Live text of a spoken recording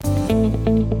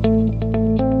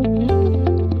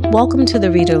Welcome to the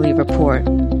Readerly Report.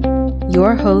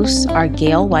 Your hosts are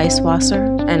Gail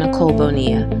Weisswasser and Nicole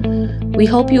Bonilla. We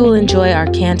hope you will enjoy our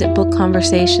candid book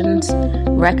conversations,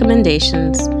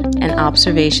 recommendations, and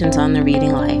observations on the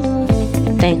reading life.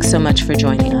 Thanks so much for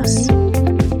joining us.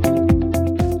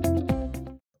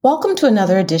 Welcome to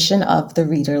another edition of the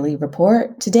Readerly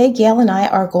Report. Today, Gail and I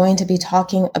are going to be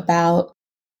talking about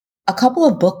a couple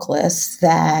of book lists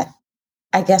that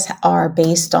I guess are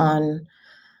based on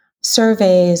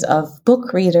surveys of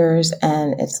book readers,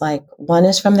 and it's like one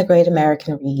is from the Great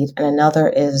American Read and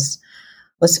another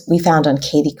was we found on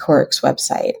Katie Couric's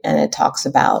website, and it talks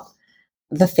about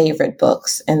the favorite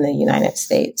books in the United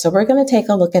States. So we're going to take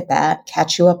a look at that,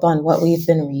 catch you up on what we've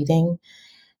been reading.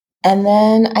 And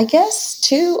then I guess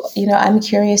too, I'm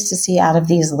curious to see out of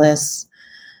these lists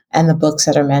and the books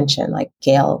that are mentioned, like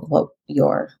Gail, what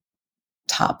your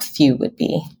top few would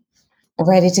be.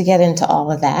 Ready to get into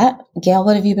all of that. Gail,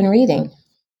 what have you been reading?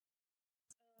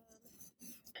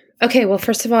 Okay, well,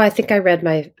 first of all, I think I read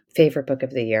my favorite book of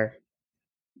the year.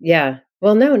 Yeah.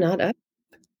 Well, no, not up.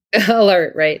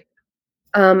 Alert, right?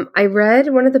 I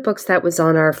read one of the books that was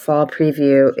on our fall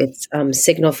preview. It's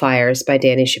Signal Fires by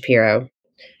Dani Shapiro.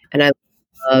 And I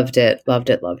loved it.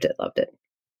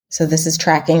 So this is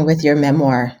tracking with your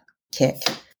memoir kick.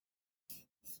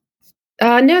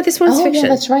 No, this one's fiction. Yeah,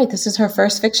 that's right. This is her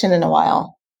first fiction in a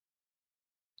while.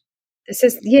 This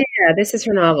is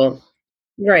her novel.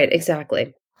 Right,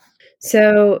 exactly.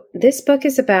 So this book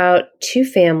is about two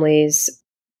families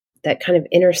that kind of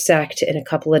intersect in a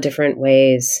couple of different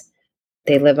ways.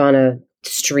 They live on a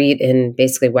street in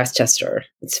basically Westchester.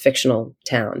 It's a fictional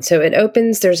town. So it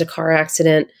opens, there's a car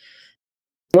accident.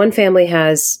 One family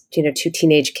has, two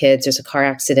teenage kids. There's a car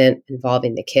accident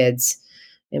involving the kids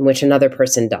in which another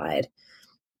person died.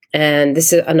 And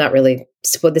this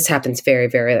happens very,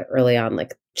 very early on,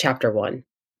 like chapter 1.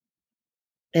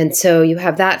 And so you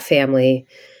have that family,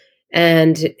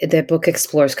 and the book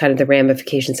explores kind of the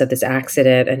ramifications of this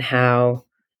accident and how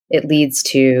it leads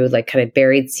to like kind of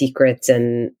buried secrets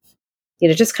and,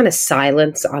 just kind of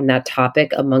silence on that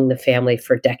topic among the family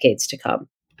for decades to come.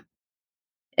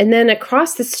 And then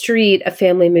across the street, a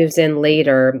family moves in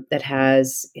later that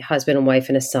has a husband and wife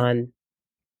and a son.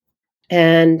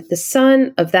 And the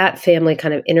son of that family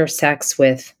kind of intersects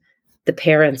with the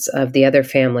parents of the other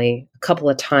family a couple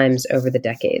of times over the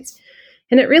decades.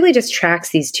 And it really just tracks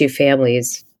these two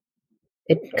families.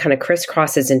 It kind of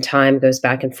crisscrosses in time, goes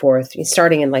back and forth,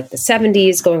 starting in like the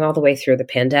 70s, going all the way through the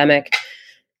pandemic.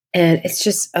 And it's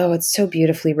just, it's so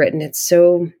beautifully written. It's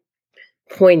so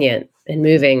poignant and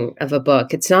moving of a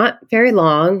book. It's not very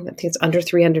long. I think it's under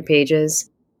 300 pages.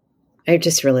 I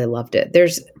just really loved it.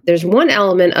 There's one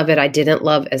element of it I didn't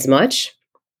love as much,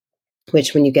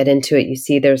 which when you get into it, you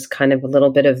see there's kind of a little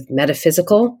bit of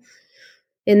metaphysical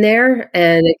in there,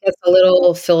 and it gets a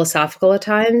little philosophical at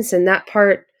times. And that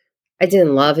part I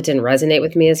didn't love. It didn't resonate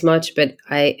with me as much, but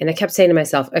I kept saying to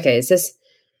myself, okay, is this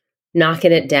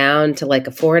knocking it down to like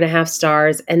a 4.5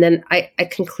 stars? And then I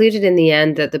concluded in the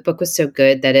end that the book was so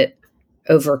good that it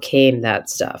overcame that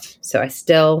stuff. So I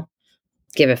still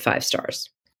give it 5 stars.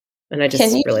 And I just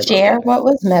Can you really share what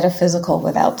was metaphysical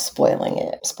without spoiling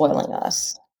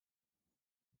us?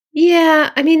 Yeah,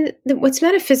 I mean, what's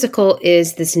metaphysical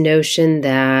is this notion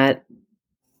that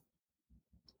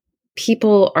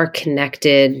people are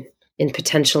connected in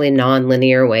potentially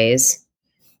nonlinear ways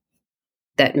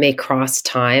that may cross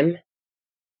time.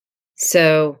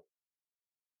 So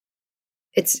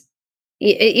it's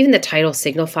even the title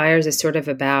Signal Fires is sort of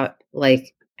about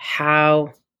like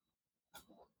how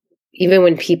even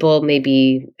when people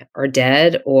maybe are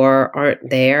dead or aren't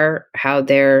there, how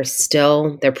their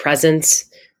presence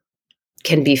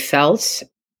can be felt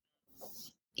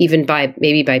even by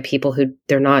people who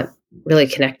they're not really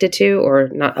connected to or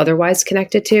not otherwise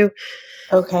connected to.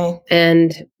 Okay.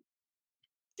 And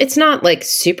it's not like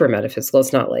super metaphysical.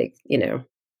 It's not like,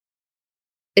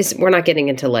 we're not getting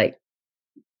into like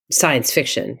science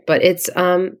fiction, but it's,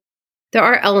 there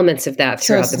are elements of that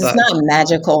throughout the book. It's not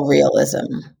magical realism.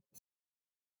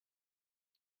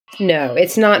 No,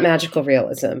 it's not magical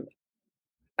realism.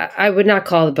 I would not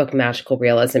call the book magical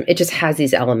realism. It just has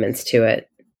these elements to it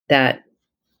that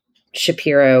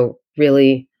Shapiro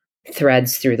really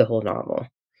threads through the whole novel.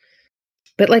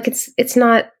 But like it's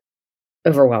not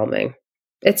overwhelming.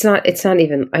 It's not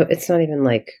even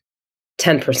like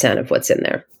 10% of what's in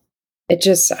there. It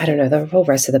just, I don't know, the whole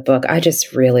rest of the book, I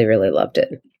just really, really loved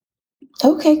it.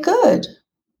 Okay, good.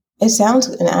 It sounds,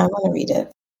 and I want to read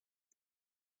it.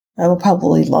 I will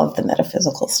probably love the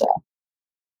metaphysical stuff.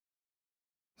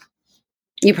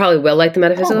 You probably will like the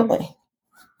metaphysical? Probably.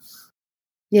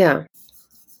 Yeah.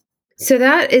 So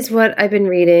that is what I've been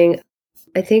reading.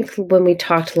 I think when we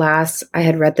talked last, I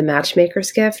had read The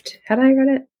Matchmaker's Gift. Had I read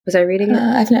it? Was I reading it?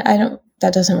 I don't.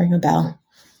 That doesn't ring a bell.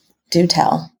 Do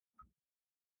tell.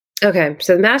 Okay,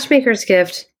 so The Matchmaker's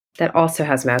Gift, that also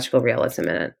has magical realism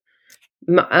in it.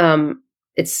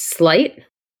 It's slight,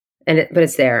 but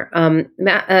it's there.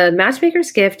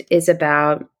 Matchmaker's Gift is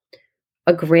about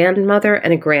a grandmother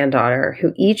and a granddaughter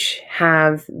who each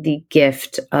have the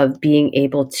gift of being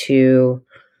able to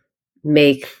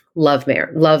make love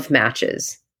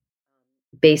matches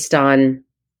based on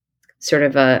sort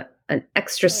of an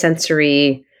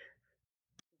extrasensory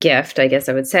gift, I guess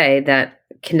I would say, that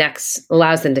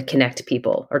allows them to connect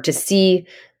people or to see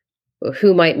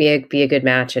who might be a good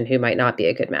match and who might not be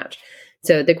a good match.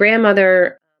 So the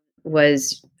grandmother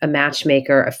was a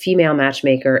female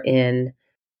matchmaker in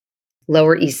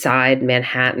Lower East Side,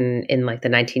 Manhattan in like the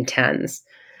 1910s,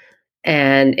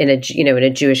 and in a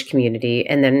Jewish community.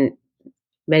 And then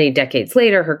many decades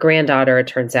later, her granddaughter, it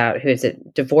turns out, who is a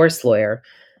divorce lawyer,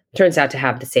 turns out to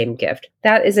have the same gift.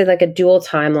 That is like a dual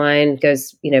timeline,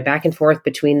 goes, back and forth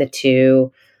between the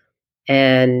two,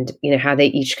 and, how they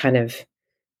each kind of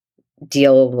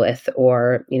deal with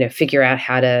or, figure out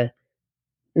how to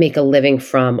make a living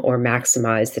from or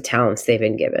maximize the talents they've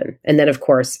been given. And then, of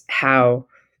course, how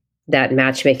that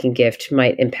matchmaking gift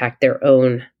might impact their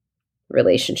own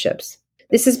relationships.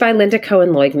 This is by Linda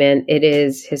Cohen Leugman. It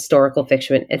is historical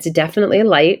fiction. It's definitely a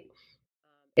light.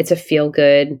 It's a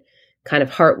feel-good, kind of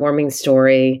heartwarming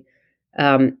story.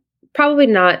 Probably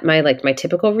not my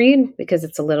typical read because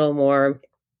it's a little more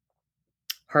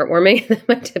heartwarming than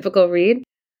my typical read.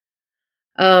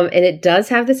 And it does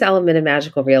have this element of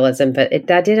magical realism, but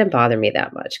that didn't bother me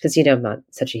that much because I'm not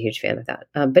such a huge fan of that.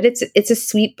 But it's a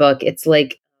sweet book. It's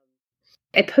like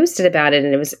I posted about it,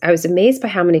 and I was amazed by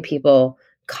how many people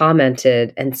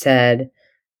commented and said,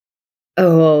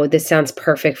 "Oh, this sounds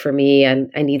perfect for me,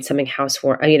 and I need something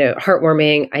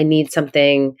heartwarming. I need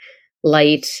something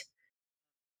light."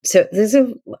 So there's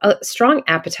a strong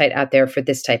appetite out there for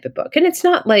this type of book, and it's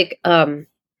not like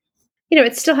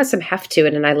it still has some heft to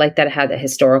it, and I like that it had a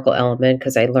historical element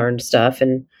because I learned stuff,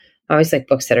 and I always like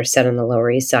books that are set on the Lower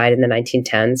East Side in the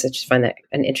 1910s. I just find that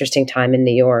an interesting time in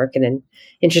New York and an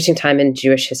interesting time in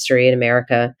Jewish history in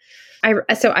America.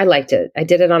 So I liked it. I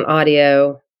did it on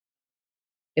audio.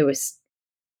 It was,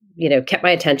 kept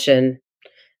my attention.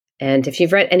 And if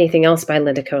you've read anything else by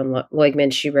Linda Cohen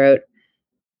Leugman, she wrote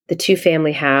The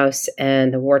Two-Family House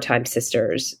and The Wartime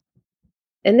Sisters.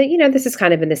 And this is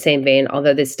kind of in the same vein,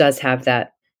 although this does have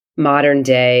that modern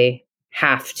day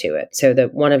half to it. So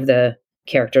that one of the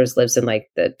characters lives in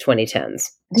like the 2010s.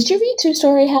 Did you read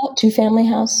Two-Family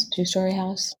House? Two-Story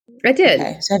House? I did.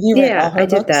 Okay. So have you read all her I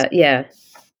books? did that. Yeah,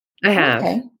 I have.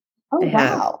 Okay. Oh,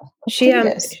 wow. She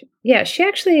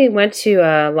actually went to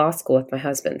law school with my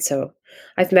husband. So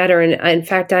I've met her. And in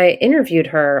fact, I interviewed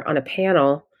her on a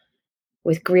panel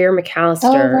with Greer McAllister.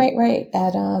 Oh, right.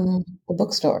 At the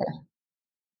bookstore.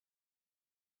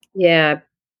 Yeah,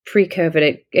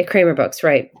 pre-COVID at Kramer Books,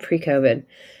 right? Pre-COVID.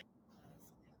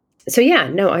 So yeah,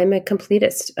 no, I'm a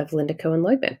completist of Linda Cohen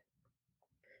Leugman.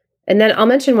 And then I'll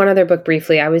mention one other book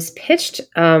briefly. I was pitched,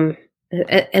 and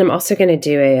I'm also going to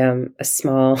do a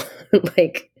small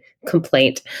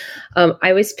complaint.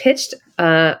 I was pitched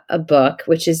a book,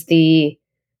 which is the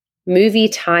movie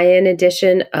tie-in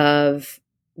edition of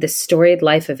The Storied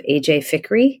Life of A.J.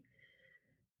 Fikry.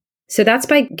 So that's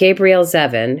by Gabrielle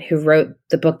Zevin, who wrote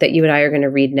the book that you and I are going to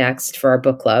read next for our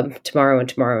book club tomorrow and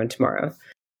tomorrow and tomorrow.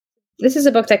 This is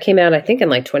a book that came out, I think, in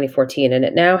 2014, and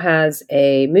it now has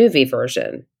a movie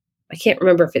version. I can't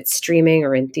remember if it's streaming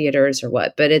or in theaters or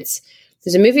what, but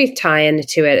there's a movie tie-in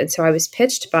to it. And so I was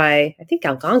pitched by, I think,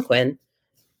 Algonquin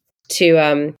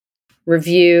to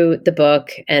review the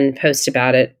book and post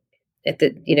about it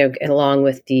along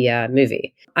with the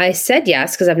movie. I said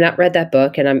yes because I've not read that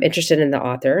book and I'm interested in the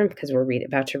author because we're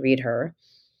about to read her.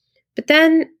 But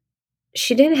then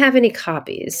she didn't have any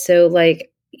copies. So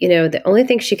the only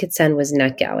thing she could send was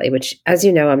NetGalley, which, as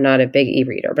you know, I'm not a big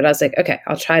e-reader, but I was like, okay,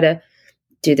 I'll try to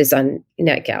do this on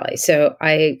NetGalley. So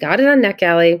I got it on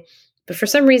NetGalley, but for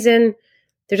some reason,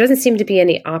 there doesn't seem to be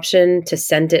any option to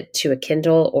send it to a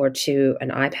Kindle or to an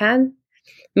iPad.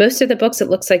 Most of the books, it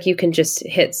looks like you can just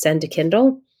hit send to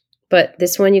Kindle, but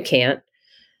this one you can't.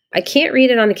 I can't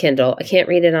read it on a Kindle. I can't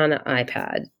read it on an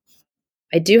iPad.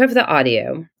 I do have the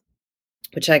audio,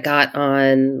 which I got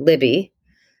on Libby,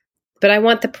 but I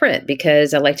want the print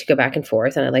because I like to go back and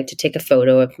forth and I like to take a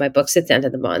photo of my books at the end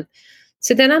of the month.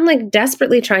 So then I'm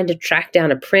desperately trying to track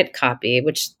down a print copy,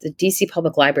 which the DC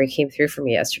Public Library came through for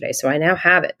me yesterday. So I now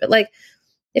have it. But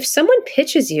if someone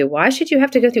pitches you, why should you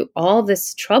have to go through all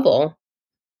this trouble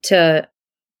to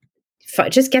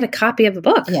just get a copy of a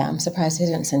book. Yeah, I'm surprised they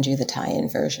didn't send you the tie-in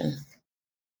version.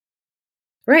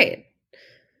 Right.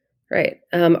 Right.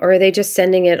 Or are they just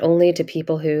sending it only to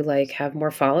people who like have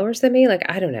more followers than me? Like,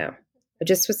 I don't know. It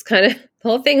just was kind of, the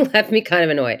whole thing left me kind of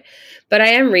annoyed. But I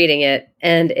am reading it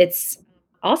and it's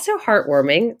also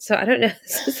heartwarming. So I don't know.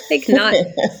 This is like not,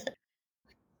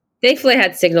 thankfully I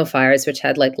had Signal Fires, which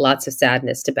had like lots of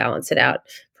sadness to balance it out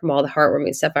from all the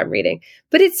heartwarming stuff I'm reading.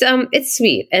 But it's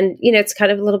sweet. And it's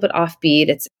kind of a little bit offbeat.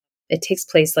 It takes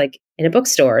place like in a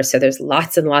bookstore. So there's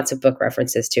lots and lots of book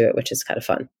references to it, which is kind of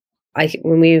fun.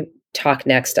 When we talk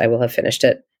next, I will have finished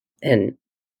it and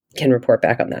can report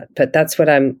back on that. But that's what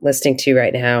I'm listening to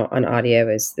right now on audio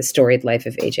is The Storied Life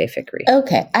of A.J. Fikry.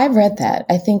 Okay, I read that.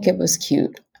 I think it was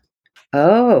cute.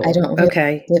 Oh, I don't really,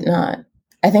 okay. did not.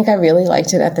 I think I really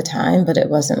liked it at the time, but it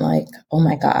wasn't like, oh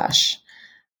my gosh.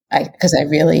 Because I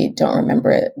really don't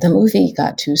remember it. The movie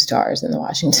got 2 stars in the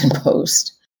Washington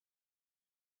Post.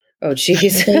 Oh,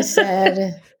 geez. They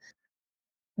said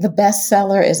the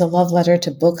bestseller is a love letter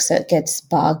to books that gets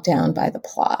bogged down by the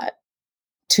plot.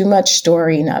 Too much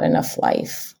story, not enough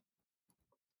life.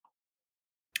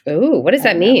 Oh, what does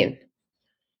that mean?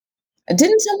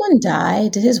 Didn't someone die?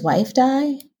 Did his wife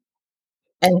die?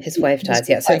 And his wife dies,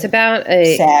 yeah. So it's about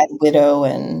a sad widow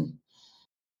and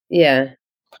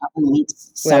probably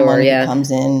meets someone who comes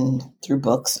in through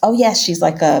books. Oh, yes, she's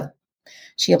like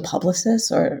she a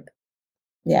publicist or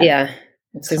yeah,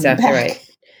 that's exactly right.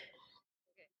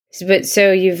 But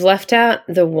so you've left out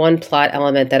the one plot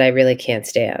element that I really can't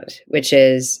stand, which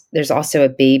is there's also a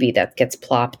baby that gets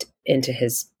plopped into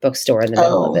his bookstore in the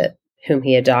middle of it, whom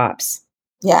he adopts.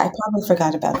 Yeah, I probably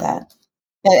forgot about that.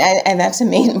 And that's a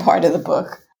main part of the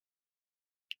book.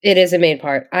 It is a main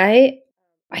part. I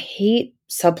hate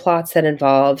subplots that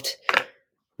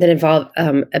involve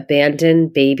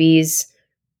abandoned babies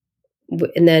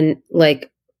and then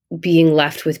like being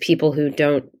left with people who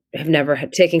have never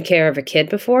taken care of a kid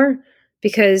before,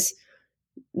 because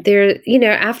they're,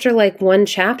 after like one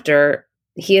chapter,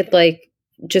 he had like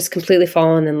just completely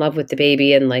fallen in love with the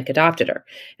baby and like adopted her.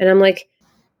 And I'm like,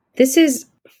 this is,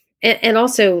 and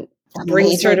also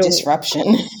brings her to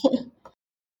disruption.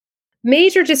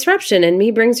 Major disruption, and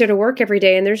me brings her to work every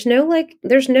day. And there's no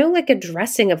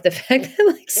addressing of the fact that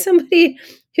like somebody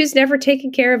who's never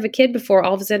taken care of a kid before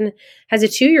all of a sudden has a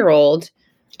 2-year-old.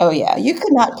 Oh yeah. You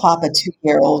could not plop a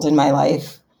 2-year-old in my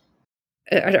life.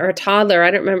 Or a toddler.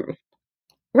 I don't remember.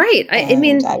 Right. I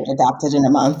mean, I would adopt it in a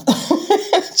month.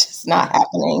 It's just not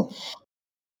happening.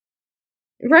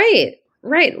 Right.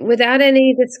 Right. Without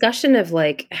any discussion of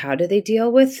like, how do they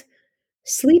deal with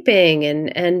sleeping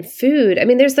and food? I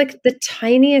mean, there's like the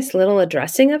tiniest little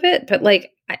addressing of it, but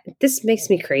like, this makes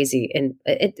me crazy. And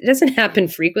it doesn't happen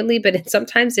frequently, but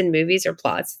sometimes in movies or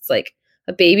plots, it's like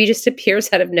a baby just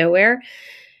appears out of nowhere.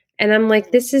 And I'm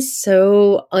like, this is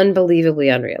so unbelievably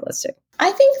unrealistic.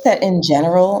 I think that in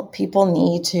general, people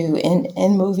need to,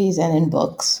 in movies and in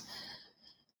books,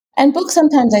 and books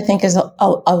sometimes I think is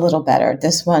a little better.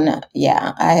 This one,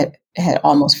 yeah, I had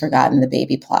almost forgotten the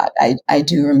baby plot. I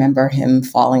do remember him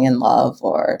falling in love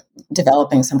or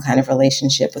developing some kind of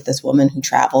relationship with this woman who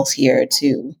travels here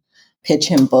to pitch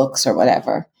him books or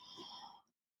whatever.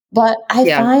 But I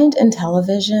find in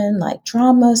television, like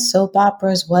dramas, soap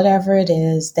operas, whatever it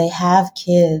is, they have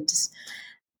kids.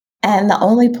 And the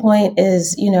only point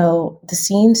is, the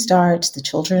scene starts, the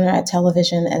children are at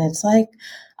television, and it's like,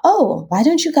 oh, why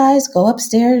don't you guys go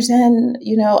upstairs and,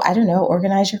 I don't know,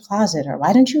 organize your closet, or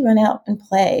why don't you run out and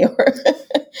play? Or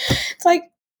it's like,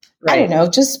 I don't know,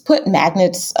 just put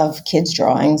magnets of kids'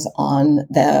 drawings on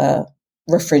the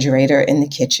refrigerator in the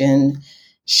kitchen,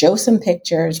 show some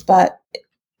pictures, but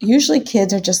usually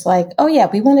kids are just like, oh yeah,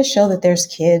 we want to show that there's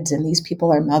kids and these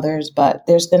people are mothers, but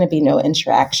there's going to be no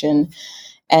interaction.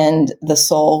 And the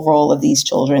sole role of these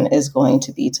children is going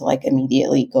to be to like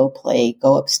immediately go play,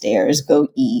 go upstairs, go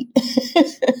eat,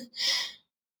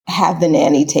 have the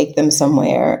nanny take them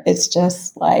somewhere. It's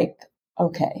just like,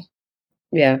 okay.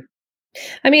 Yeah.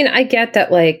 I mean, I get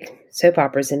that like soap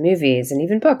operas and movies and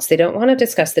even books, they don't want to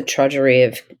discuss the drudgery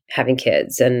of having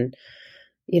kids and,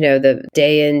 the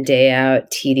day in, day out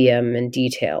tedium and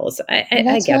details. I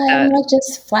get that. I'm like,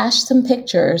 just flash some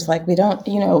pictures. Like we don't,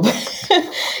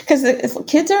 because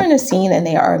kids are in a scene and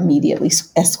they are immediately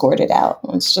escorted out.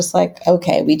 It's just like,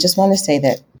 okay, we just want to say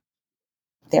that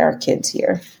there are kids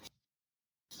here.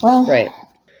 Well, right.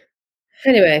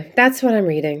 Anyway, that's what I'm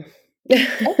reading.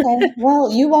 Okay. Well,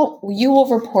 you will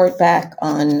report back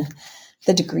on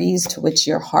the degrees to which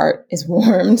your heart is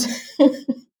warmed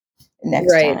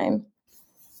next time.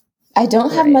 I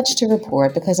don't have much to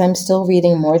report because I'm still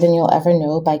reading More Than You'll Ever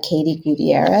Know by Katie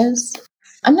Gutierrez.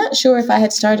 I'm not sure if I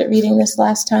had started reading this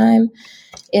last time.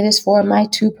 It is for my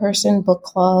 2-person book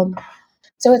club.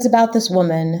 So it's about this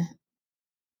woman.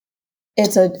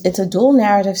 It's a dual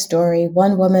narrative story.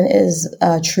 One woman is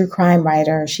a true crime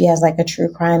writer. She has like a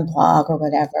true crime blog or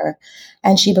whatever,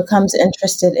 and she becomes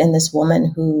interested in this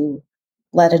woman who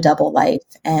led a double life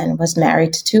and was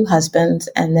married to 2 husbands,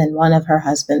 and then one of her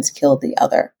husbands killed the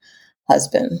other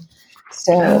husband.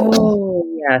 So Oh,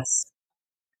 yes.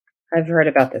 I've heard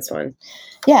about this one.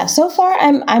 yeah, so far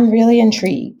I'm really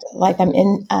intrigued. Like I'm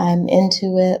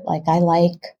into it. Like I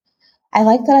like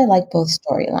that I like both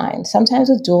storylines. Sometimes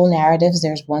with dual narratives,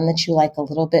 there's one that you like a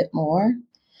little bit more,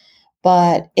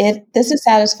 but this is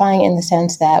satisfying in the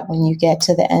sense that when you get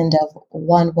to the end of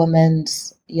one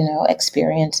woman's,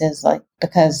 experiences, like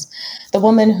because the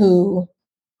woman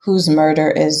whose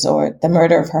murder is or the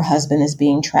murder of her husband is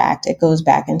being tracked, it goes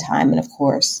back in time and of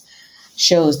course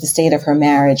shows the state of her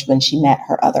marriage when she met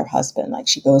her other husband. Like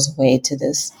she goes away to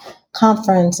this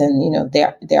conference and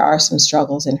there are some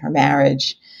struggles in her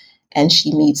marriage and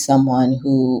she meets someone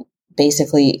who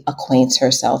basically acquaints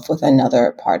herself with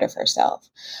another part of herself.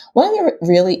 One of the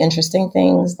really interesting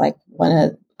things, like one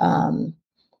of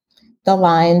the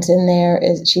lines in there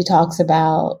is she talks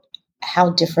about how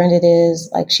different it is.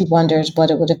 Like she wonders what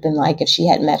it would have been like if she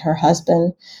had met her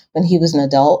husband when he was an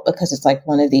adult, because it's like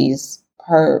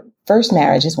her first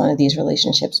marriage is one of these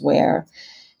relationships where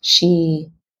she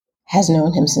has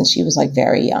known him since she was like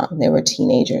very young. They were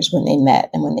teenagers when they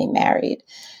met and when they married.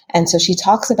 And so she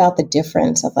talks about the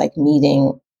difference of like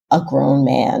meeting a grown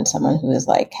man, someone who has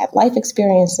like had life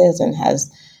experiences and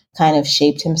has kind of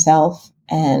shaped himself,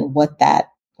 and what that,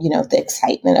 the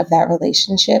excitement of that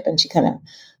relationship. And she kind of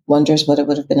wonders what it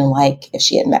would have been like if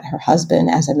she had met her husband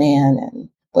as a man and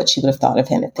what she would have thought of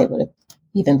him if they would have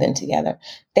even been together.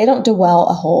 They don't dwell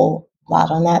a whole lot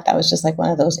on that. That was just like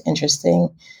one of those interesting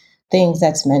things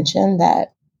that's mentioned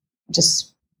that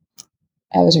just,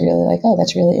 I was really like, oh,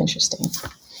 that's really interesting.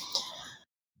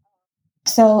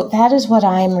 So that is what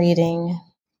I'm reading.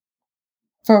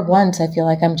 For once, I feel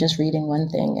like I'm just reading one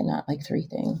thing and not like 3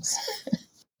 things.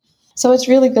 So it's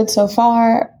really good so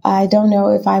far. I don't know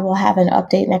if I will have an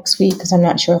update next week because I'm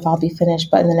not sure if I'll be finished,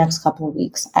 but in the next couple of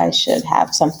weeks, I should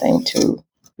have something to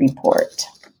report.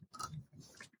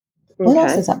 What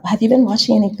else is up? Have you been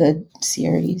watching any good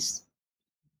series?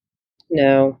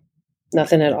 No,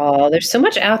 nothing at all. There's so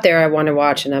much out there I want to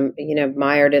watch, and I'm,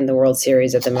 mired in the World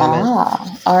Series at the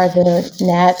moment. Are the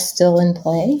Nats still in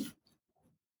play?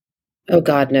 Oh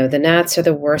God, no! The Nats are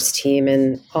the worst team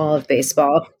in all of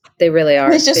baseball. They really are.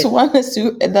 They just won not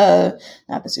the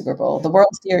Super Bowl, the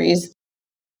World Series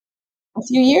a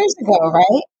few years ago,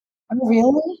 right? Oh,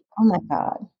 really? Oh my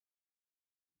God.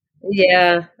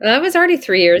 Yeah, that was already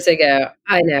 3 years ago.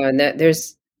 I know, and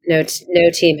there's no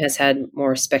team has had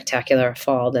more spectacular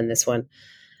fall than this one.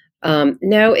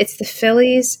 No, it's the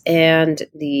Phillies and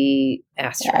the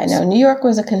Astros. Yeah, I know. New York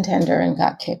was a contender and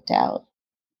got kicked out.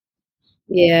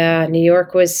 Yeah, New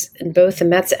York was, and both the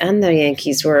Mets and the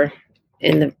Yankees were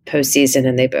in the postseason,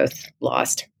 and they both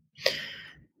lost.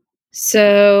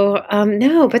 So,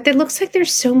 no, but it looks like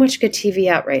there's so much good TV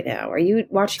out right now. Are you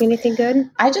watching anything good?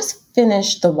 I just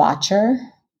finished The Watcher,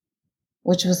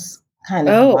 which was kind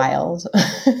of wild.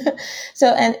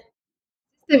 And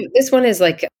this one is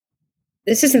like,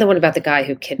 this isn't the one about the guy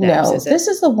who kidnaps, no, is it? this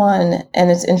is the one,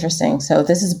 and it's interesting. So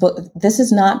this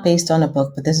is not based on a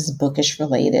book, but this is bookish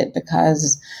related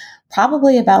because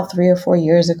probably about 3 or 4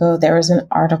 years ago, there was an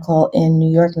article in New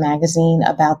York Magazine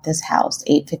about this house,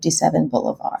 857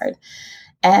 Boulevard.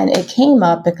 And it came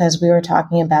up because we were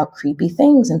talking about creepy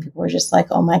things, and people were just like,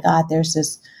 oh my God, there's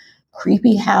this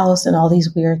creepy house and all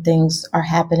these weird things are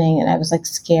happening. And I was like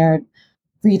scared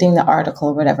reading the article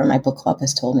or whatever. My book club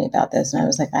has told me about this. And I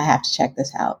was like, I have to check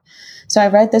this out. So I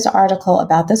read this article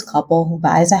about this couple who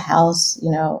buys a house.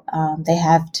 They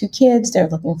have 2 kids. They're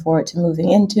looking forward to moving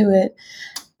into it.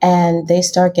 And they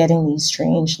start getting these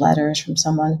strange letters from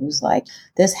someone who's like,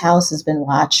 this house has been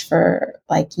watched for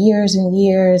like years and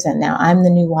years. And now I'm the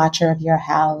new watcher of your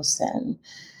house. And,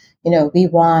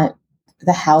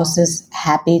 the house is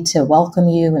happy to welcome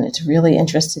you. And it's really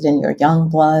interested in your young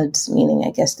bloods, meaning,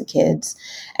 I guess, the kids.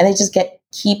 And they just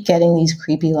keep getting these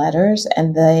creepy letters,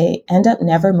 and they end up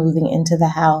never moving into the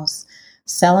house,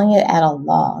 selling it at a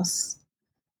loss.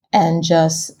 And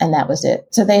that was it.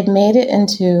 So they've made it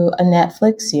into a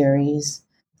Netflix series.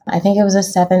 I think it was a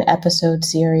 7-episode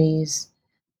series.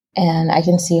 And I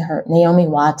can see Naomi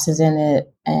Watts is in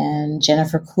it, and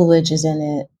Jennifer Coolidge is in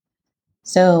it.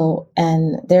 So,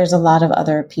 and there's a lot of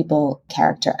other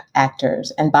character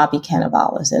actors, and Bobby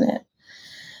Cannavale is in it,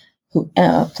 who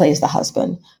plays the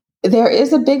husband. there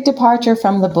is a big departure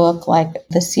from the book. Like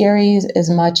the series is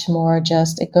much more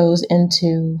just, it goes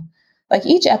into, like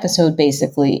each episode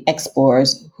basically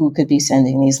explores who could be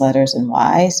sending these letters and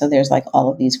why. So there's like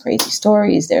all of these crazy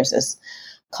stories. There's this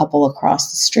couple across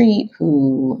the street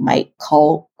who might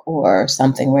cult or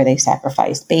something where they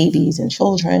sacrifice babies and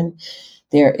children.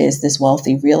 There is this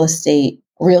wealthy real estate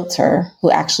realtor who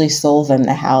actually sold them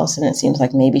the house, and it seems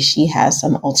like maybe she has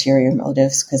some ulterior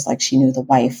motives because like she knew the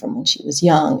wife from when she was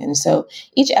young. And so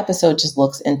each episode just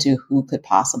looks into who could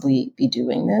possibly be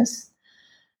doing this.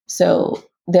 So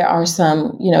there are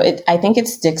some, I think it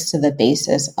sticks to the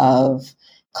basis of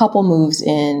couple moves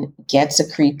in,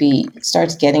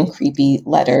 starts getting creepy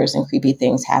letters and creepy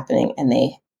things happening, and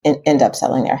they end up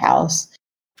selling their house.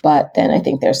 But then I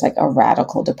think there's like a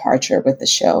radical departure with the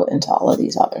show into all of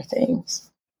these other things.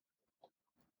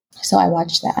 So I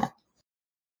watched that.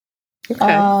 Okay.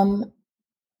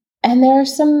 And there are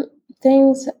some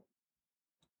things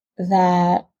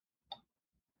that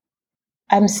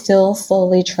I'm still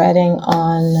slowly treading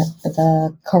on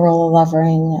the Carola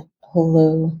Lovering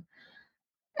Hulu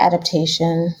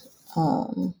adaptation.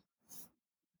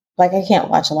 Like I can't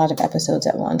watch a lot of episodes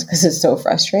at once because it's so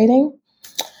frustrating.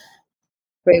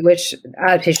 Wait, which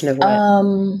adaptation of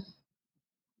what?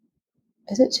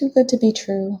 Is it Too Good to Be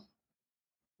True?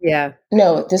 Yeah.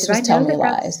 No, this Did I was Tell know Me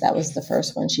that? Lies. That was the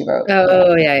first one she wrote.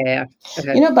 Oh, yeah.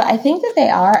 Okay. But I think that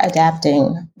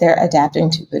they're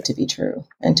adapting Too Good to Be True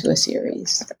into a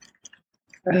series.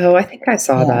 Oh, I think I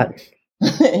saw that.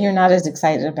 You're not as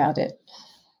excited about it.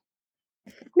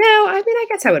 No, I mean, I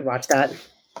guess I would watch that.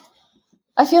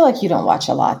 I feel like you don't watch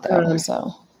a lot though,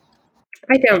 so.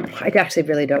 I don't. I actually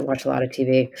really don't watch a lot of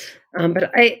TV,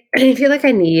 but I feel like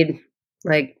I need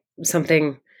like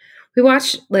something. We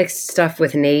watch like stuff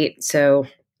with Nate, so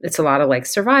it's a lot of like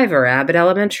Survivor, Abbott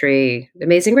Elementary,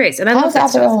 Amazing Race, and I love How's that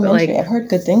Abbott stuff. But Elementary? like, I've heard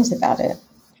good things about it.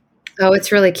 oh,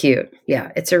 it's really cute.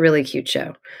 Yeah, it's a really cute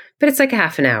show, but it's like a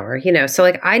half an hour, So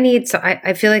like, I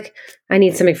feel like I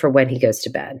need something for when he goes to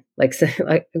bed, like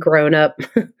like a grown up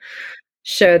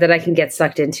show that I can get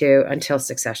sucked into until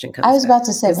Succession comes. I was about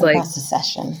to say, what like, about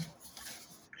Succession?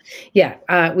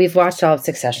 Yeah, we've watched all of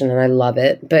Succession and I love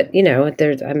it, but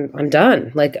I'm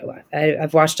done. Like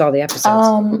I've watched all the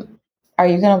episodes. Are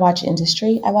you going to watch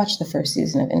Industry? I watched the first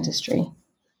season of Industry.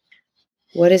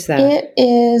 What is that? It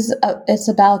is. It's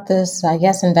about this, I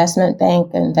guess, investment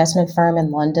firm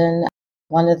in London.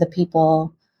 One of the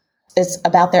people. It's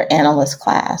about their analyst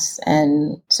class,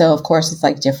 and so of course it's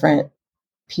like different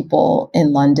people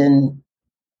in London,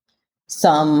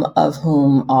 some of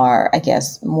whom are, I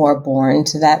guess, more born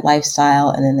to that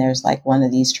lifestyle. And then there's like one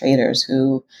of these traders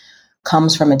who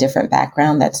comes from a different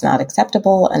background that's not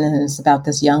acceptable. And then it's about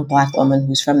this young Black woman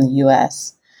who's from the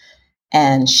US.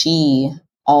 And she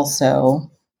also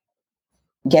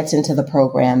gets into the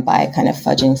program by kind of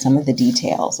fudging some of the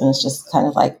details. And it's just kind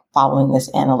of like following this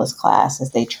analyst class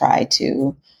as they try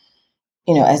to,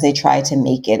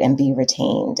 make it and be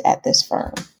retained at this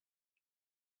firm.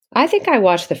 I think I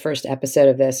watched the first episode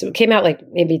of this. It came out like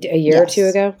maybe a year or two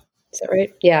ago. Is that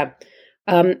right? Yeah.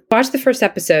 Watched the first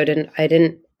episode and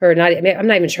I'm not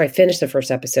even sure I finished the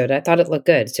first episode. I thought it looked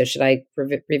good. So should I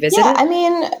revisit it? I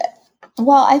mean,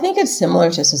 well, I think it's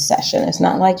similar to Succession. It's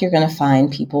not like you're going to find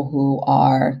people who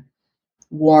are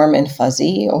warm and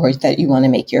fuzzy or that you want to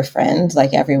make your friends.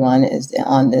 Like everyone is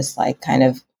on this like kind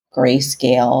of gray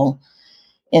scale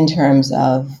in terms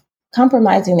of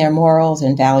compromising their morals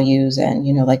and values and,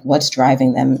 like what's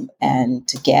driving them and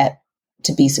to get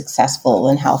to be successful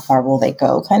and how far will they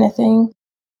go kind of thing.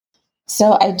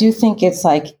 So I do think it's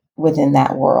like within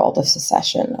that world of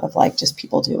Succession of like just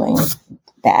people doing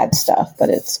bad stuff, but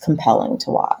it's compelling to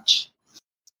watch.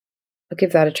 I'll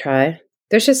give that a try.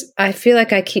 I feel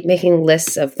like I keep making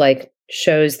lists of like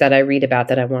shows that I read about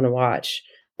that I want to watch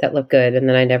that look good. And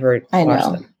then I never watch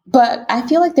them. But I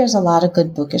feel like there's a lot of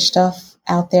good bookish stuff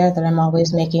out there that I'm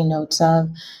always making notes of.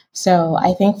 So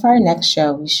I think for our next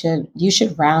show, you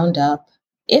should round up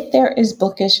if there is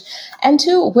bookish. And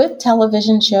two, with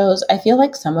television shows, I feel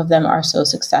like some of them are so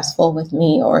successful with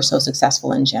me or so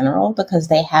successful in general because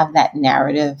they have that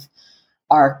narrative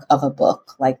arc of a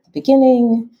book, like the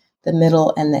beginning, the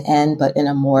middle, and the end, but in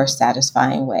a more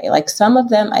satisfying way. Like some of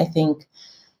them, I think,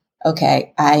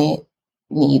 okay, I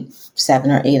need 7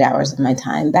 or 8 hours of my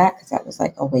time back because that was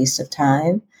like a waste of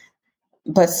time.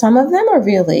 But some of them are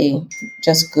really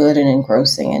just good and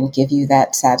engrossing and give you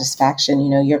that satisfaction.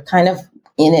 You're kind of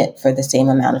in it for the same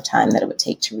amount of time that it would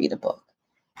take to read a book.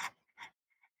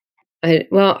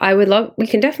 We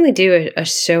can definitely do a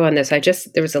show on this.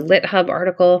 There was a LitHub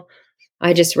article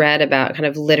I just read about kind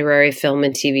of literary film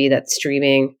and TV that's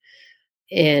streaming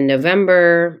in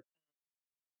November.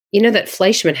 You know that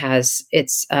Fleischman has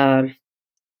its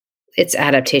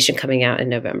adaptation coming out in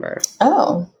November.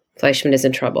 Oh, Fleischman is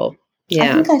in Trouble. I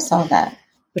Yeah, think I saw that.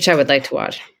 which I would like to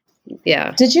watch.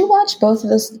 Yeah. Did you watch both of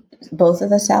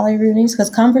the Sally Rooney's? Because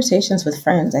Conversations with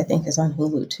Friends, I think, is on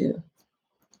Hulu too.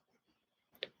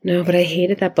 No, but I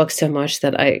hated that book so much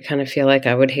that I kind of feel like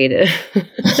I would hate it.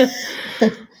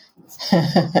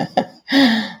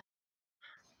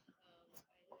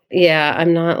 Yeah,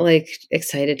 I'm not like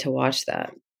excited to watch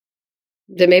that.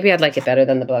 Then maybe I'd like it better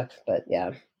than the book, but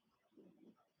yeah.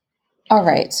 All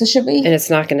right. So should we? And it's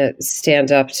not going to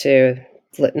stand up to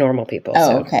normal people. Oh,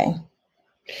 so. okay.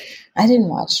 I didn't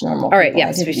watch Normal All right, People. yeah,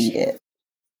 I did read it.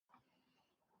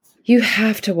 You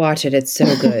have to watch it. It's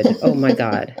so good. Oh my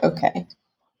God. Okay.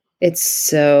 It's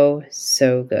so,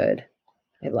 so good.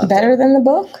 I love it. Better than the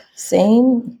book?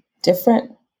 Same?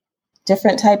 Different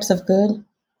types of good?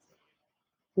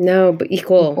 No, but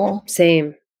equal.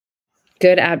 Same.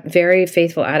 Good, very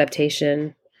faithful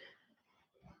adaptation.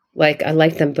 Like, I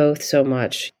like them both so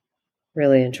much.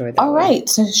 Really enjoyed them. All right.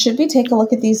 So should we take a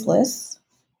look at these lists?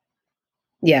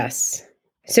 Yes.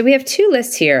 So we have two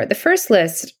lists here. The first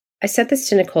list, I sent this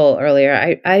to Nicole earlier.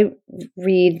 I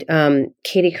read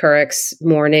Katie Couric's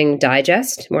Morning News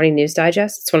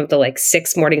Digest. It's one of the like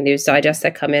 6 morning news digests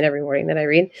that come in every morning that I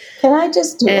read. Can I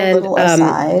just do a little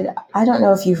aside? I don't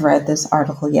know if you've read this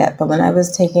article yet, but when I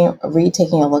was taking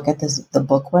a look at the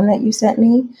book one that you sent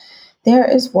me, there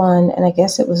is one, and I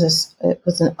guess it was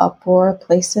an uproar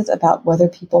places about whether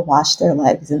people wash their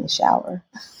legs in the shower.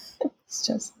 It's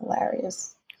just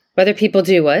hilarious. Whether people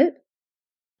do what?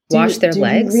 Wash their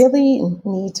legs? Do you really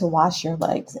need to wash your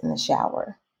legs in the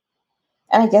shower?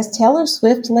 And I guess Taylor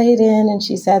Swift laid in and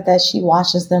she said that she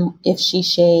washes them if she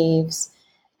shaves.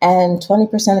 And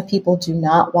 20% of people do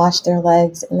not wash their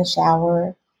legs in the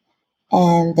shower.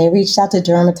 And they reached out to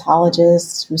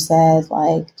dermatologists who said,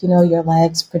 like, your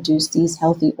legs produce these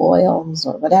healthy oils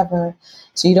or whatever.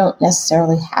 So you don't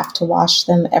necessarily have to wash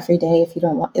them every day if you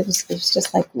don't want. It was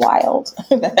just like wild,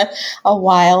 a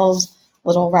wild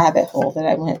little rabbit hole that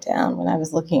I went down when I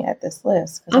was looking at this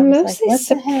list. I'm mostly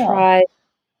surprised.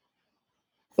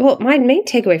 Well, my main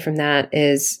takeaway from that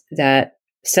is that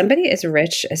somebody as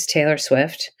rich as Taylor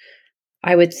Swift,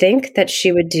 I would think that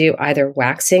she would do either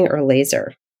waxing or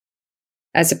laser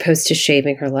as opposed to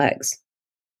shaving her legs.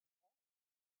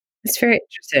 It's very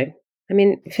interesting. I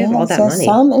mean, if you have all that money.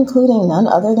 Some, including none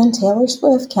other than Taylor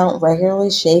Swift, count regularly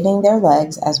shaving their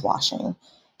legs as washing.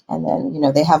 And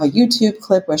then, they have a YouTube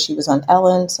clip where she was on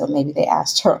Ellen, so maybe they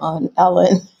asked her on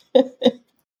Ellen.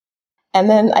 And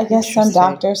then I guess some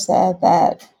doctor said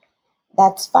that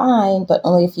that's fine, but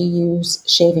only if you use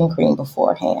shaving cream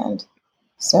beforehand.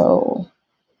 So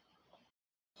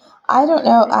I don't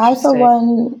know. I, for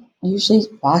one, usually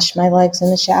wash my legs in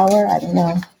the shower. I don't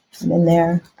know. I'm in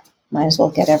there. Might as well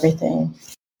get everything.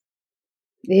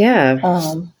 Yeah.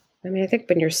 I mean, I think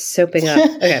when you're soaping up.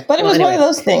 Okay. But it was one of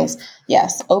those things.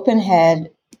 Yes. Open head,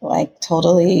 like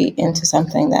totally into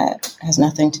something that has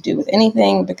nothing to do with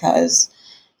anything, because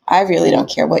I really don't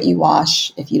care what you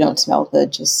wash. If you don't smell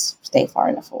good, just stay far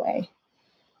enough away.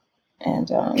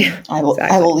 And I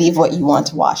will leave what you want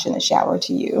to wash in the shower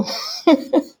to you.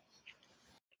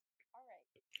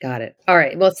 Got it. All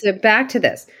right. Well, so back to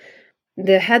this.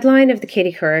 The headline of the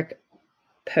Katie Couric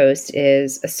post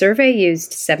is a survey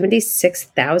used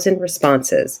 76,000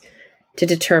 responses to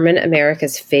determine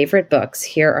America's favorite books.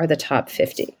 Here are the top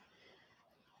 50.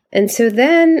 And so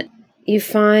then you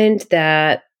find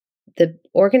that the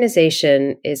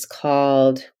organization is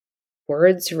called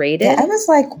Words Rated. Yeah, I was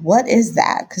like, what is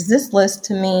that? Because this list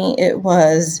to me, it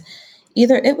was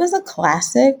either it was a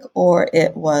classic or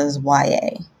it was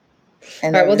YA.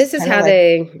 And all right, well, this is how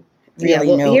they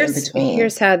really know in between.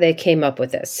 Here's how they came up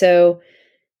with this. So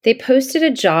they posted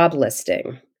a job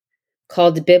listing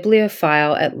called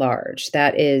Bibliophile at Large.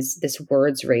 That is this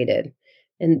Words Rated.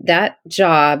 And that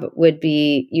job would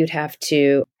be, you'd have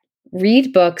to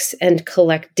read books and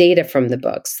collect data from the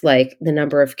books, like the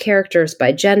number of characters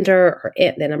by gender or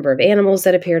the number of animals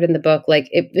that appeared in the book. Like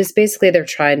it was basically they're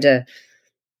trying to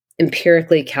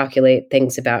empirically calculate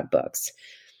things about books.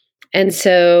 And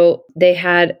so they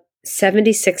had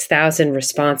 76,000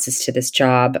 responses to this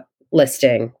job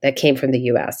listing that came from the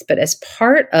US. But as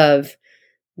part of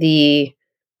the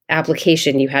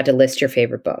application, you had to list your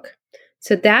favorite book.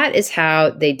 So that is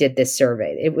how they did this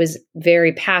survey. It was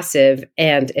very passive,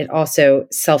 and it also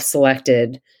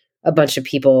self-selected a bunch of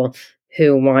people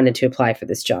who wanted to apply for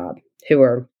this job, who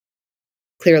were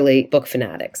clearly book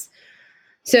fanatics.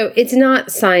 So it's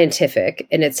not scientific,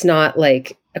 and it's not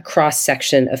like a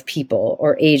cross-section of people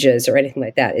or ages or anything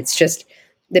like that. It's just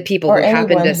the people or who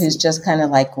happen anyone to who's just kind of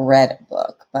like read a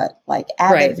book, but like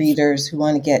avid readers who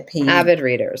want to get paid avid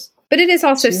readers. But it is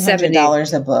also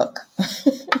 $200 a book.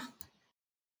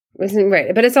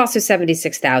 Right, but it's also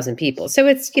 76,000 people. So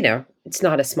it's, it's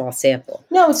not a small sample.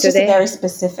 No, it's so just a very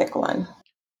specific one.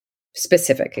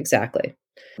 Specific, exactly.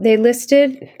 They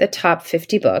listed the top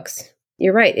 50 books.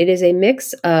 You're right. It is a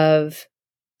mix of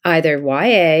either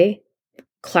YA,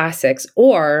 classics,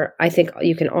 or I think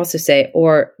you can also say,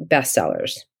 or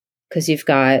bestsellers, because you've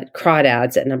got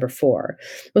Crawdads at number 4.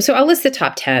 Well, so I'll list the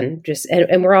top 10,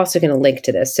 and we're also going to link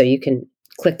to this so you can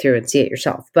click through and see it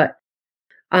yourself. But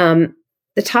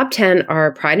the top 10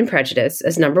 are Pride and Prejudice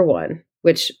as number 1,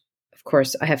 which, of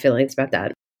course, I have feelings about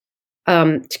that.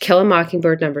 To Kill a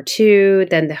Mockingbird, number 2.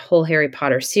 Then the whole Harry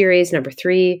Potter series, number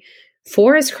 3.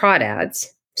 4 is Crawdads.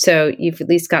 So you've at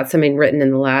least got something written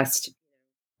in the last,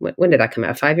 when did that come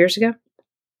out? 5 years ago?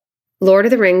 Lord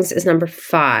of the Rings is number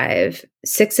 5.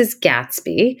 6 is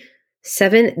Gatsby.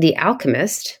 7, The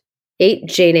Alchemist. 8,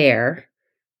 Jane Eyre.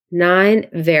 9,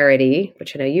 Verity,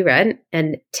 which I know you read.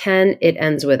 And 10, It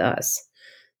Ends With Us.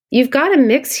 You've got a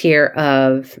mix here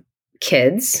of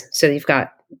kids. So you've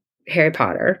got Harry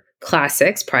Potter,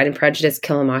 classics, Pride and Prejudice,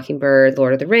 Kill a Mockingbird,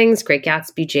 Lord of the Rings, Great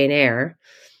Gatsby, Jane Eyre.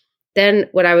 Then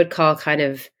what I would call kind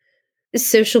of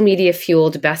social media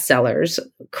fueled bestsellers,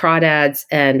 Crawdads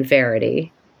and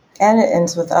Verity. And It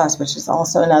Ends With Us, which is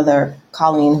also another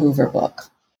Colleen Hoover book.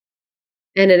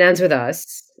 And It Ends With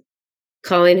Us,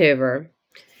 Colleen Hoover.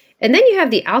 And then you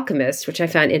have The Alchemist, which I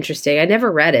found interesting. I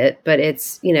never read it, but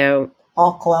it's,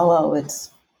 Paul Coelho,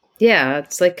 it's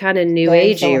like kind of new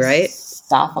agey, right?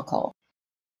 Philosophical.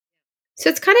 So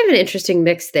it's kind of an interesting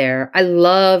mix there. I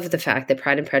love the fact that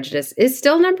Pride and Prejudice is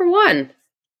still number 1.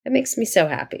 That makes me so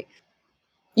happy.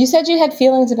 You said you had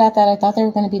feelings about that. I thought they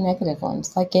were going to be negative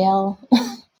ones, like Gail.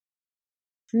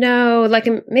 No, like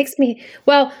it makes me,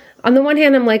 well, on the one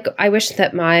hand, I'm like, I wish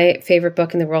that my favorite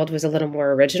book in the world was a little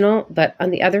more original. But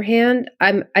on the other hand,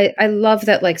 I love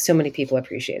that like so many people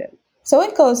appreciate it. So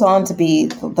it goes on to be,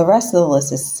 the rest of the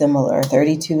list is similar.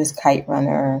 32 is Kite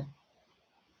Runner.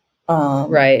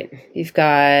 Right. You've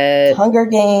got Hunger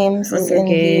Games is in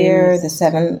here. The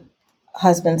 7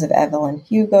 Husbands of Evelyn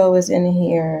Hugo is in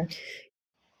here.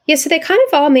 Yeah, so they kind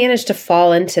of all managed to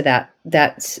fall into that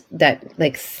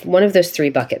like one of those 3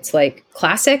 buckets, like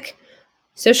classic,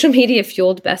 social media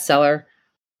fueled bestseller,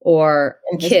 or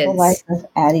Invisible kids. Life of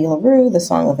Addie LaRue, The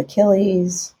Song of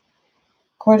Achilles.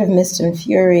 Court of Mist and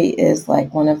Fury is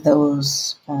like one of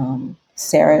those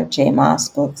Sarah J. Maas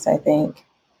books, I think.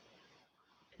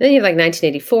 And then you have like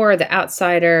 1984, The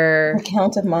Outsider. The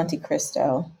Count of Monte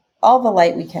Cristo. All the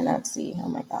Light We Cannot See. Oh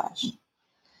my gosh.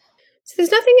 So there's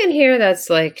nothing in here that's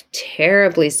like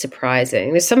terribly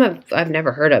surprising. There's some I've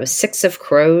never heard of. 6 of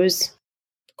Crows,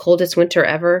 Coldest Winter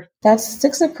Ever. That's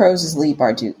 6 of Crows is Leigh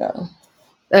Bardugo.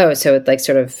 Oh, so it's like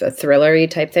sort of a thriller-y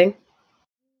type thing?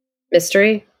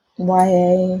 Mystery?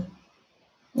 YA.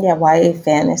 Yeah, YA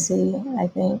fantasy, I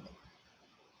think.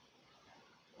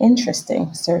 Interesting,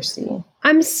 Cersei.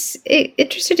 I'm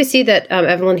interested to see that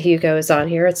Evelyn Hugo is on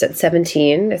here. It's at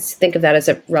 17. Let's think of that as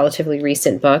a relatively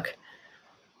recent book.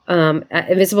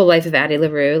 Invisible Life of Addie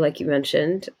LaRue, like you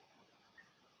mentioned.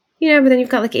 But then you've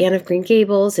got like Anne of Green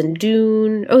Gables and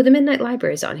Dune. Oh, The Midnight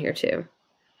Library is on here too.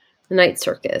 The Night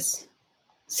Circus.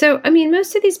 So, I mean,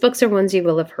 most of these books are ones you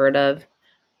will have heard of.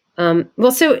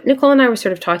 So Nicole and I were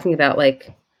sort of talking about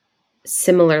like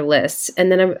similar lists.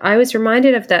 And then I was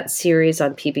reminded of that series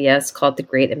on PBS called The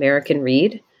Great American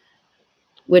Read,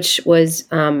 which was,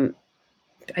 I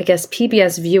guess,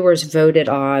 PBS viewers voted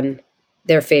on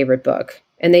their favorite book.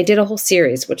 And they did a whole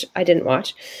series, which I didn't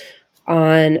watch,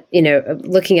 on,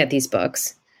 looking at these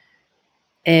books.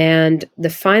 And the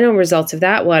final results of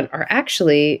that one are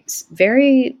actually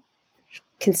very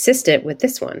consistent with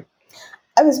this one.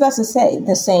 I was about to say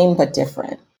the same but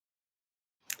different.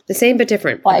 The same but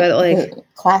different. Like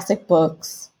classic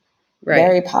books, right.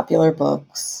 Very popular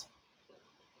books,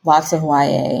 lots of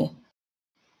YA.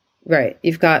 Right.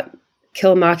 You've got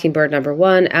Kill a Mockingbird number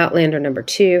 1, Outlander number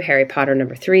 2, Harry Potter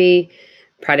number 3,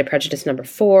 Pride and Prejudice number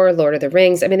 4, Lord of the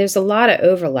Rings. I mean, there's a lot of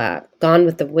overlap. Gone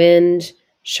with the Wind,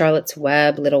 Charlotte's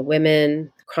Web, Little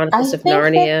Women, Chronicles of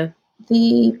Narnia.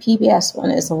 The PBS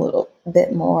one is a little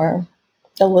bit more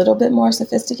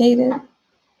sophisticated.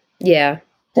 Yeah.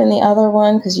 Than the other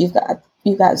one, because you've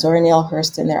got Zora Neale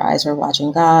Hurston, Their Eyes Were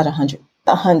Watching God,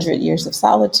 100 Years of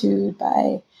Solitude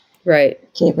by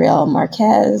Gabriel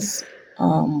Marquez.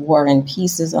 War and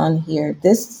Peace is on here.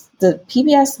 The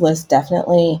PBS list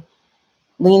definitely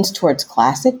leans towards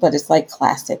classic, but it's like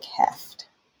classic heft.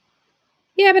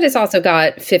 Yeah, but it's also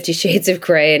got 50 Shades of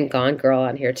Grey and Gone Girl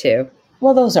on here too.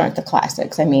 Well, those aren't the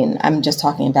classics. I mean, I'm just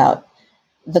talking about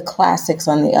the classics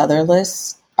on the other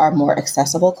lists are more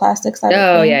accessible classics, I would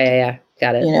Oh, think. yeah.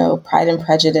 Got it. You know, Pride and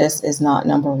Prejudice is not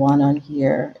number one on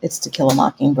here. It's To Kill a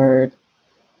Mockingbird,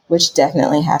 which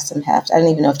definitely has some heft. I don't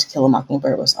even know if To Kill a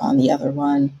Mockingbird was on the other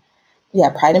one. Yeah,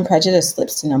 Pride and Prejudice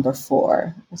slips to number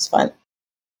 4. It's fun.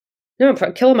 No,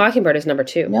 Kill a Mockingbird is number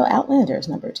 2. No, Outlander is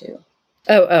number 2.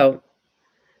 Oh.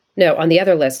 No, on the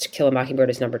other list, Kill a Mockingbird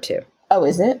is number 2. Oh,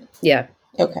 is it? Yeah.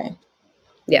 Okay.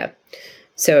 Yeah.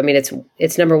 So, I mean,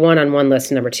 it's number 1 on one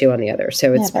list and number 2 on the other.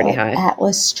 So it's pretty high.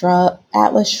 Atlas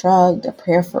Shrugged, A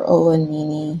Prayer for Owen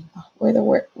Meany, Where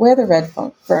the Red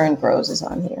Fern Grows is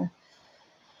on here.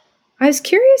 I was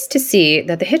curious to see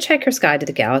that The Hitchhiker's Guide to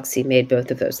the Galaxy made both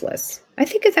of those lists. I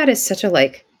think of that as such a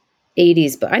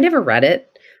 80s book. I never read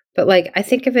it, but I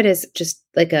think of it as just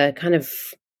a kind of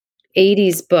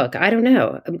 80s book. I don't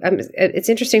know. It's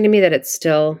interesting to me that it's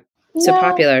still so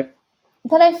popular.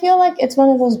 But I feel like it's one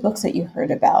of those books that you heard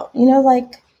about. You know,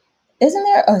 isn't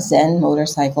there a Zen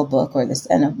motorcycle book or the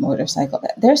Zen of motorcycle?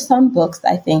 There's some books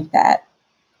I think that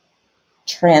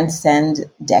transcend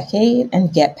decade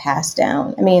and get passed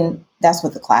down. I mean, that's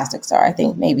what the classics are. I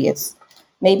think maybe it's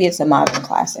a modern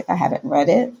classic. I haven't read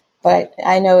it, but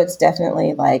I know it's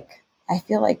definitely I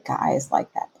feel like guys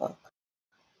like that book.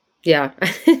 Yeah, I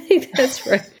think that's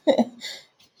right.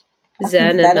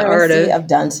 Zen and the Art of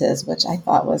Dunces, which I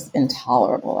thought was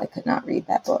intolerable. I could not read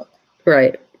that book.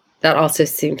 Right. That also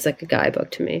seems like a guy book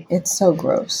to me. It's so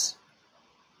gross.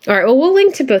 All right. Well, we'll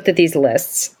link to both of these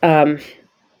lists. They're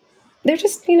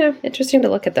just, interesting to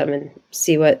look at them and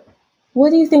see what.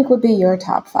 What do you think would be your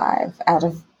top 5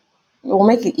 we'll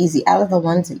make it easy, out of the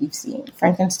ones that you've seen?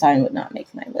 Frankenstein would not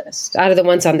make my list. Out of the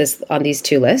ones on these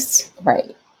 2 lists?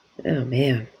 Right. Oh,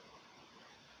 man.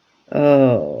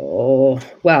 Oh,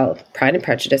 well, Pride and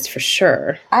Prejudice for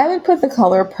sure. I would put The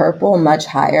Color Purple much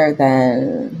higher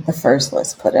than the first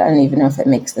list put it. I don't even know if it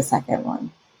makes the second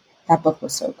one. That book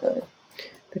was so good.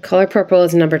 The Color Purple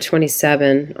is number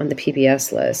 27 on the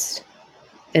PBS list,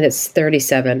 and it's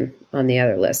 37 on the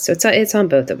other list. So it's on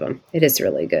both of them. It is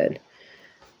really good.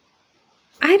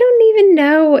 I don't even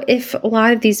know if a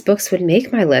lot of these books would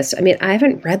make my list. I mean, I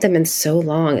haven't read them in so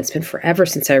long. It's been forever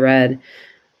since I read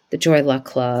The Joy Luck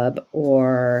Club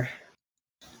or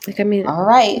All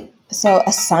right. So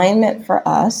assignment for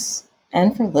us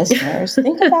and for listeners,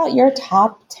 think about your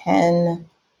top 10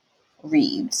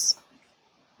 reads.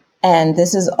 And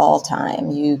this is all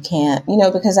time. You can't,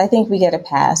 because I think we get a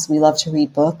pass. We love to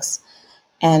read books.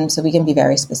 And so we can be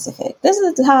very specific. This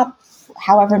is the top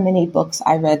however many books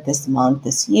I read this month,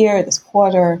 this year, this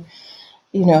quarter,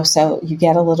 so you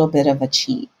get a little bit of a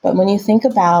cheat. But when you think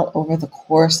about over the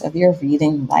course of your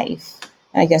reading life,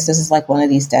 and I guess this is one of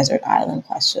these desert island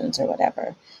questions or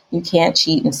whatever, you can't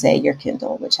cheat and say your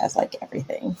Kindle, which has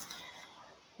everything.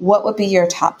 What would be your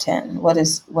top 10? What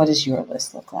is your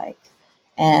list look like?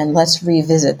 And let's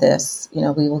revisit this. We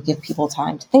will give people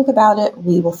time to think about it.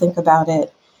 We will think about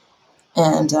it.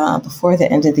 And before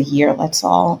the end of the year, let's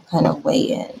all kind of weigh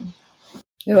in.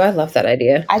 Oh, I love that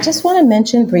idea. I just want to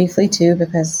mention briefly, too,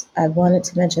 because I wanted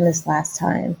to mention this last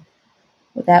time,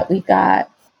 that we got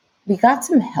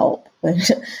some help.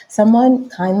 Someone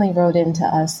kindly wrote into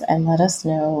us and let us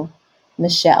know,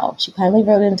 Michelle, she kindly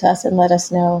wrote into us and let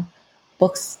us know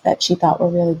books that she thought were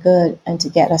really good and to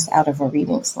get us out of a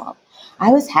reading slump. I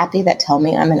was happy that Tell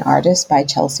Me I'm an Artist by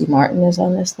Chelsea Martin is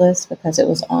on this list because it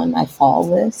was on my fall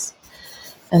list.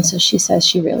 And so she says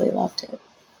she really loved it.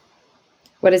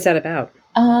 What is that about?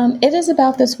 It is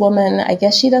about this woman. I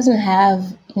guess she doesn't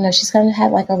have, she's kind of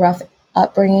had a rough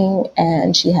upbringing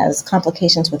and she has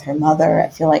complications with her mother. I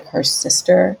feel like her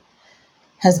sister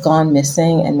has gone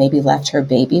missing and maybe left her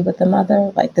baby with the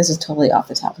mother. This is totally off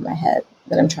the top of my head,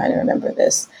 but I'm trying to remember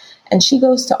this. And she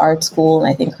goes to art school, and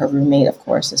I think her roommate, of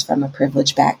course, is from a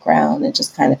privileged background and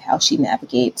just kind of how she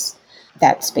navigates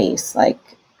that space.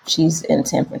 She's in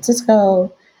San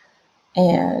Francisco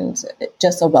and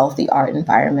just a wealthy art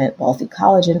environment, wealthy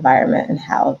college environment, and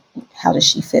how does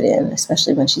she fit in,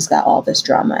 especially when she's got all this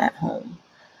drama at home.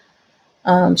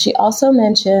 She also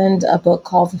mentioned a book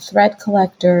called The Thread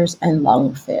Collectors and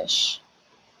Lungfish.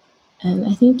 And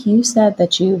I think you said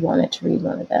that you wanted to read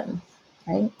one of them,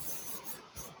 right?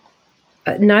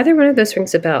 Neither one of those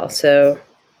rings a bell, so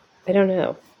I don't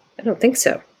know. I don't think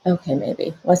so. Okay,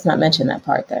 maybe. Let's not mention that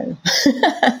part then.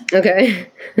 Okay.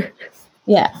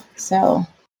 Yeah, so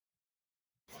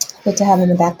good to have in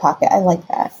the back pocket. I like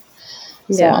that.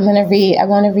 Yeah. So I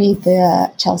want to read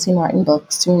the Chelsea Martin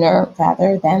book sooner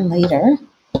rather than later.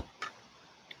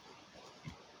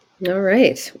 All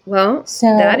right. Well, So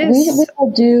that is we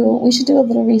should do a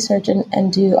little research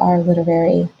and do our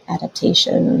literary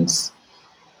adaptations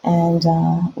and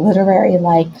literary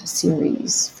like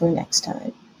series for next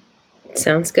time.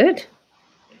 sounds good.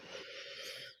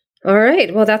 All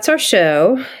right. Well, that's our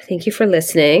show. Thank you for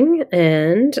listening.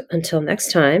 And until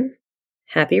next time,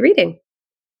 happy reading.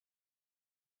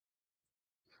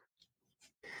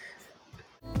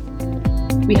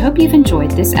 We hope you've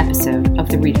enjoyed this episode of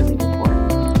The Readerly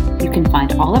Report. You can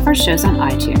find all of our shows on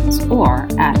iTunes or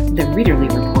at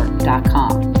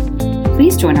thereaderlyreport.com.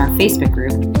 Please join our Facebook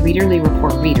group, Readerly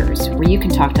Report Readers, where you can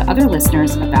talk to other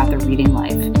listeners about their reading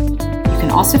life. You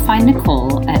can also find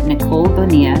Nicole at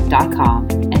NicoleBonilla.com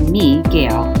and me,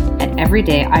 Gail, at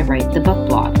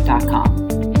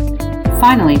EverydayIWriteTheBookBlog.com.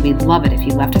 Finally, we'd love it if you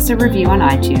left us a review on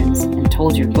iTunes and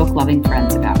told your book-loving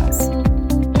friends about us.